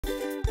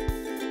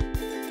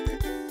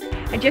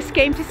I just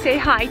came to say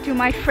hi to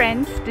my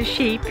friends, the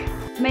sheep.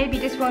 Maybe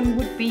this one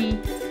would be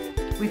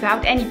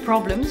without any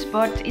problems,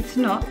 but it's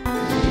not.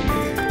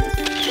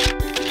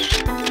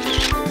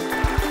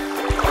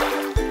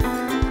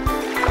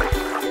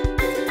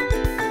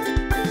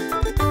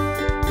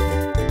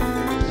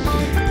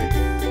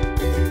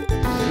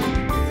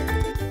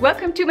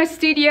 Welcome to my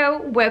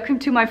studio, welcome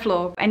to my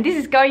vlog. And this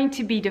is going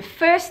to be the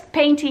first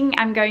painting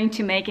I'm going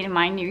to make in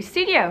my new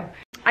studio.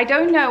 I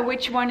don't know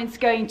which one it's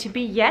going to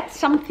be yet.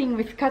 Something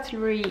with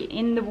cutlery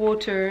in the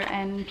water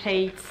and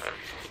plates.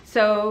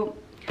 So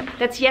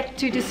that's yet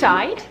to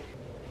decide.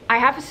 I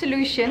have a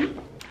solution.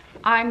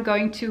 I'm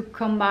going to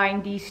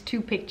combine these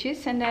two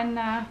pictures and then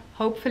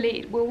hopefully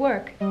it will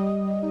work.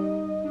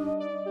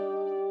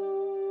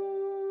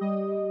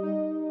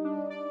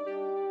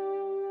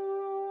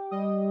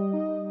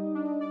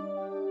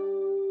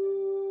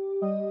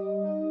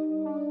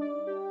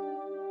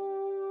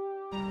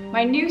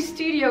 My new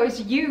studio is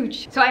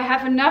huge, so I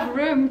have enough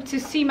room to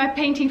see my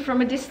painting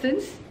from a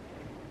distance.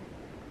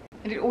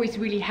 And it always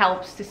really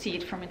helps to see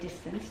it from a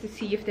distance, to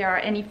see if there are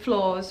any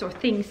flaws or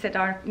things that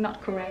are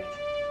not correct.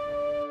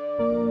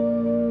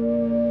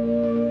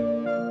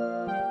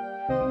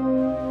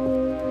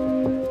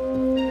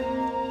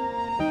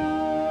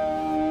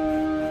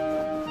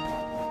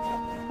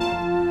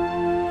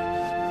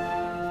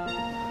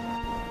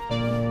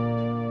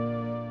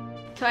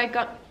 So I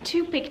got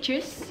two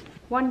pictures,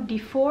 one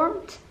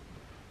deformed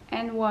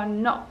and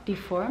one not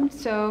deformed.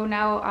 So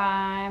now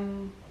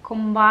I'm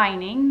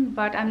combining,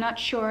 but I'm not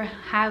sure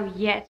how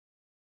yet.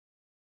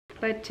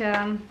 But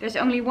there's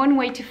only one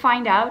way to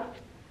find out,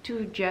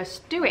 to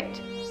just do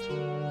it.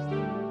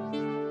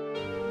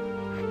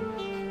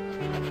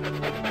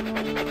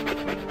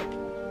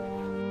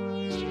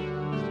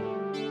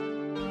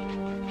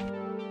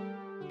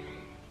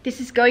 This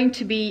is going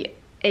to be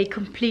a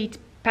complete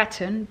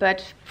pattern,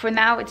 but for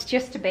now it's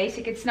just a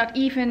basic. It's not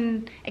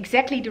even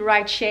exactly the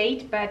right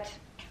shade, but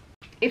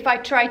if I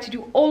try to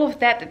do all of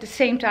that at the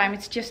same time,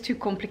 it's just too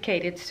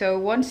complicated. So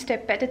one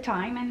step at a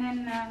time and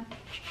then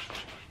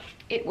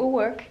it will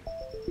work.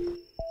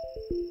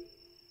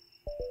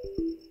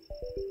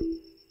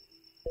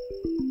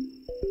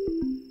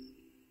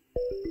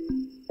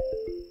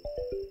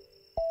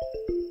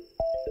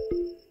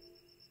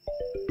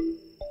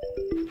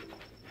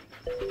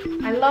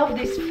 I love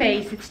this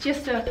face. It's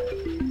just a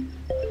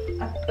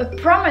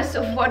promise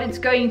of what it's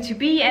going to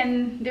be,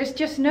 and there's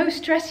just no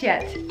stress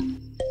yet.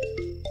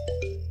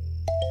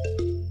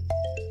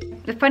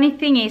 The funny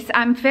thing is,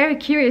 I'm very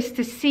curious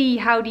to see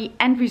how the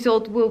end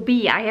result will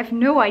be. I have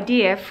no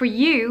idea. For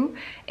you,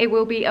 it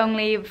will be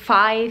only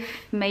 5,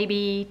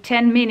 maybe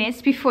 10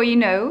 minutes before you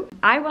know.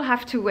 I will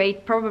have to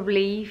wait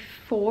probably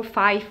 4 or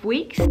 5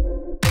 weeks.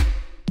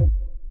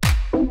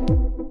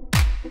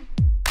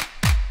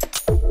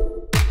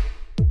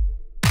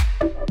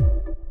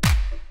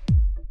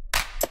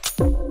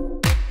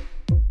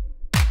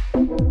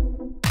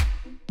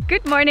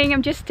 Good morning,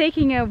 I'm just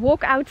taking a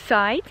walk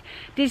outside.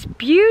 This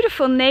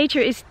beautiful nature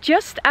is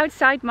just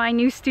outside my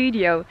new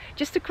studio,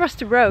 just across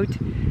the road.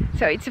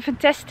 So it's a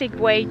fantastic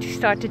way to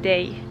start the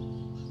day.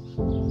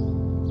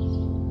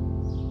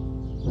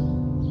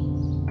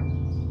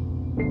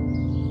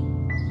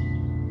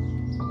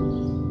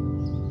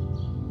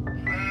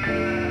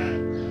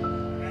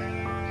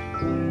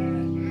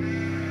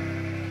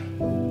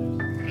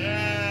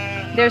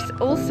 There's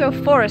also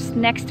forest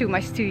next to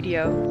my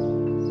studio.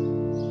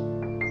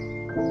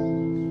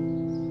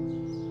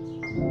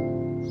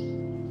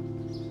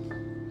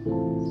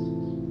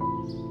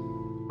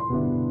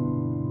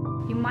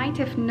 You might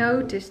have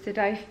noticed that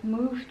I've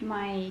moved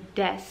my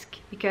desk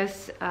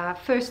because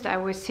first I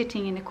was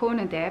sitting in the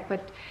corner there,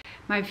 but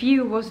my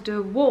view was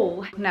the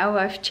wall. Now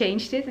I've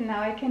changed it and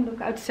now I can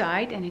look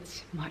outside and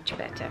it's much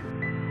better.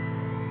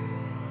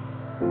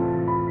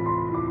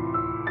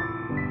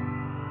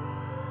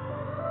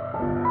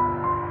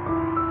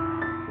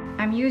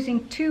 I'm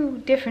using two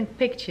different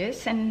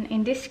pictures, and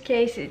in this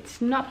case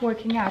it's not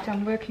working out.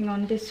 I'm working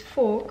on this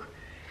fork,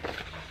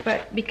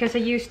 but because I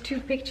used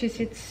two pictures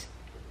it's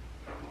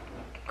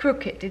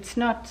crooked, it's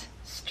not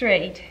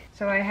straight.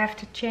 So I have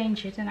to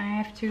change it and I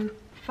have to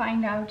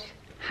find out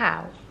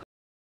how.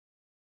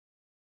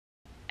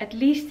 At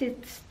least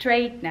it's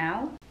straight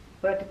now,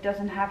 but it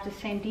doesn't have the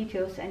same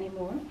details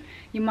anymore.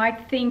 You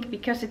might think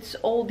because it's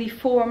all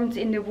deformed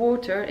in the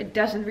water it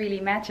doesn't really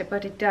matter,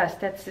 but it does.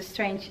 That's the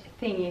strange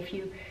thing. If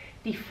you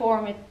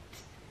deform it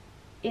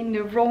in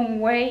the wrong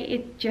way,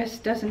 it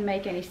just doesn't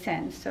make any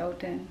sense. So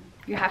then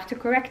you have to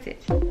correct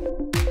it.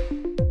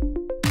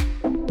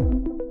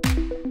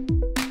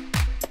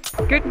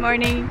 Good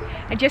morning.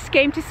 I just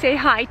came to say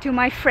hi to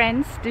my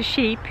friends, the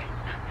sheep.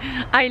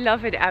 I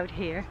love it out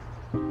here.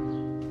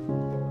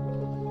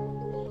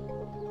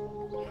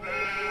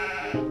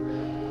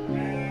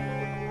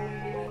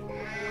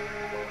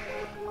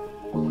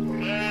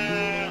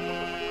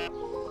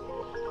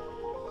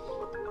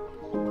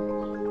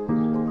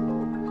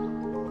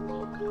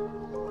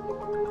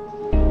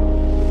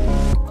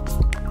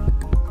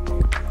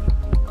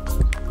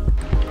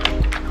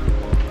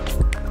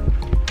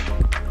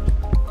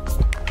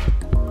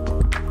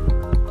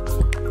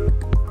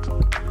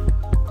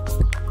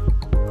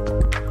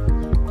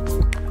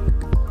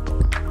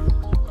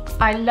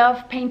 I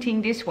love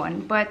painting this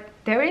one, but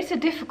there is a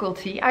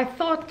difficulty. I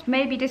thought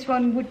maybe this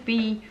one would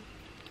be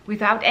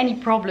without any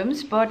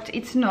problems, but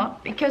it's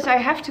not, because I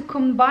have to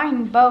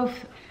combine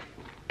both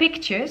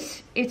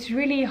pictures. It's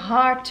really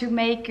hard to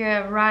make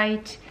a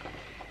right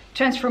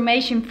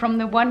transformation from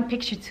the one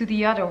picture to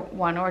the other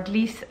one, or at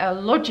least a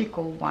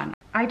logical one.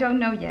 I don't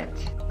know yet.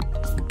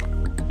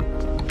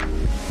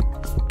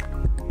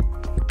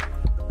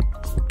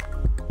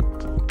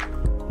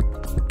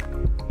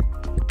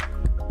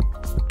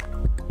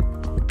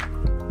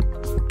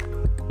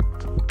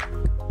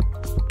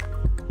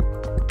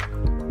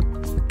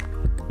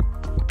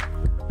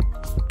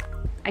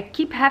 I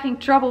keep having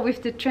trouble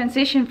with the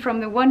transition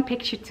from the one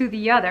picture to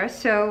the other,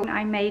 so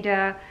I made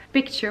a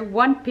picture,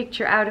 one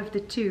picture out of the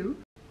two.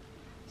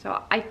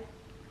 So I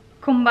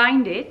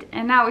combined it,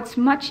 and now it's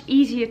much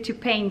easier to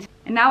paint.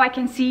 And now I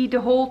can see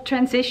the whole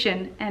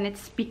transition, and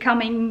it's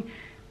becoming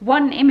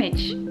one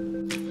image.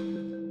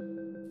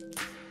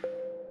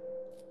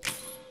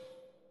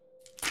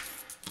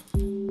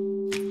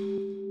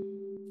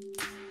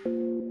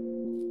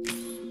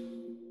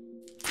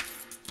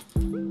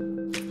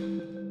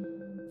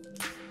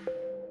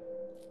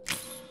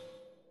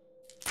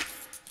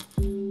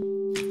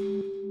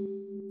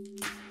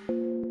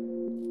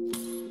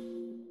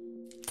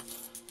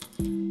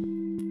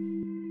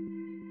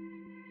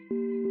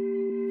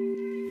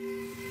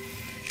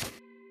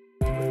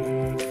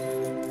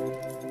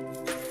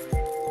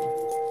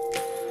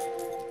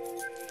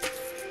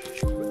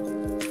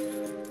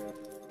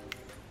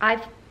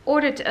 I've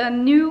ordered a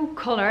new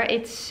color.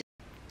 It's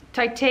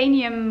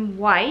titanium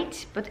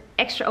white, but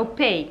extra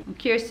opaque. I'm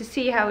curious to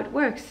see how it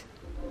works.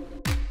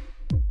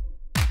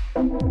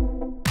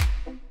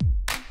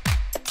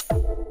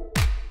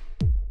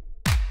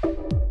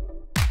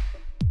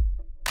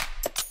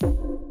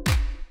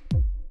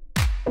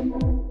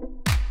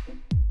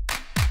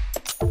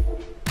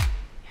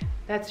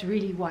 That's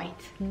really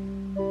white.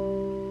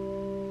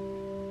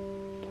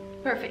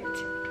 Perfect.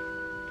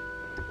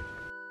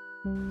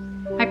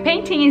 My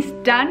painting is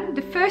done,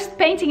 the first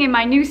painting in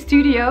my new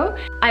studio.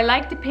 I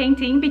like the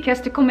painting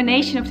because the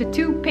combination of the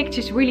two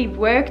pictures really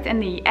worked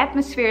and the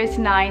atmosphere is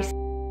nice.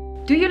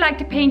 Do you like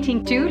the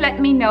painting too? Let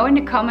me know in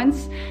the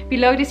comments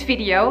below this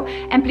video,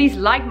 and please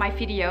like my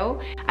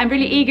video. I'm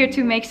really eager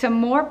to make some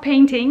more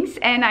paintings,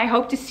 and I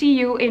hope to see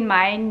you in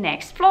my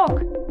next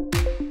vlog.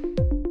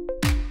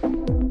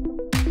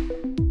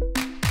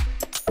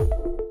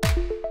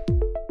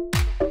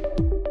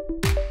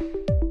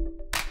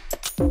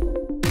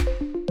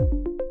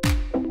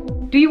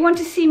 Do you want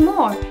to see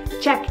more?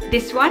 Check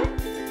this one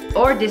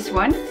or this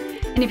one.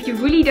 And if you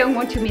really don't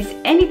want to miss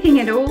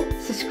anything at all,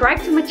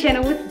 subscribe to my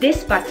channel with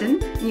this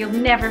button and you'll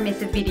never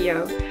miss a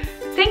video.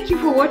 Thank you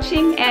for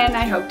watching, and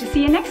I hope to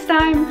see you next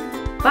time.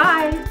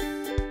 Bye!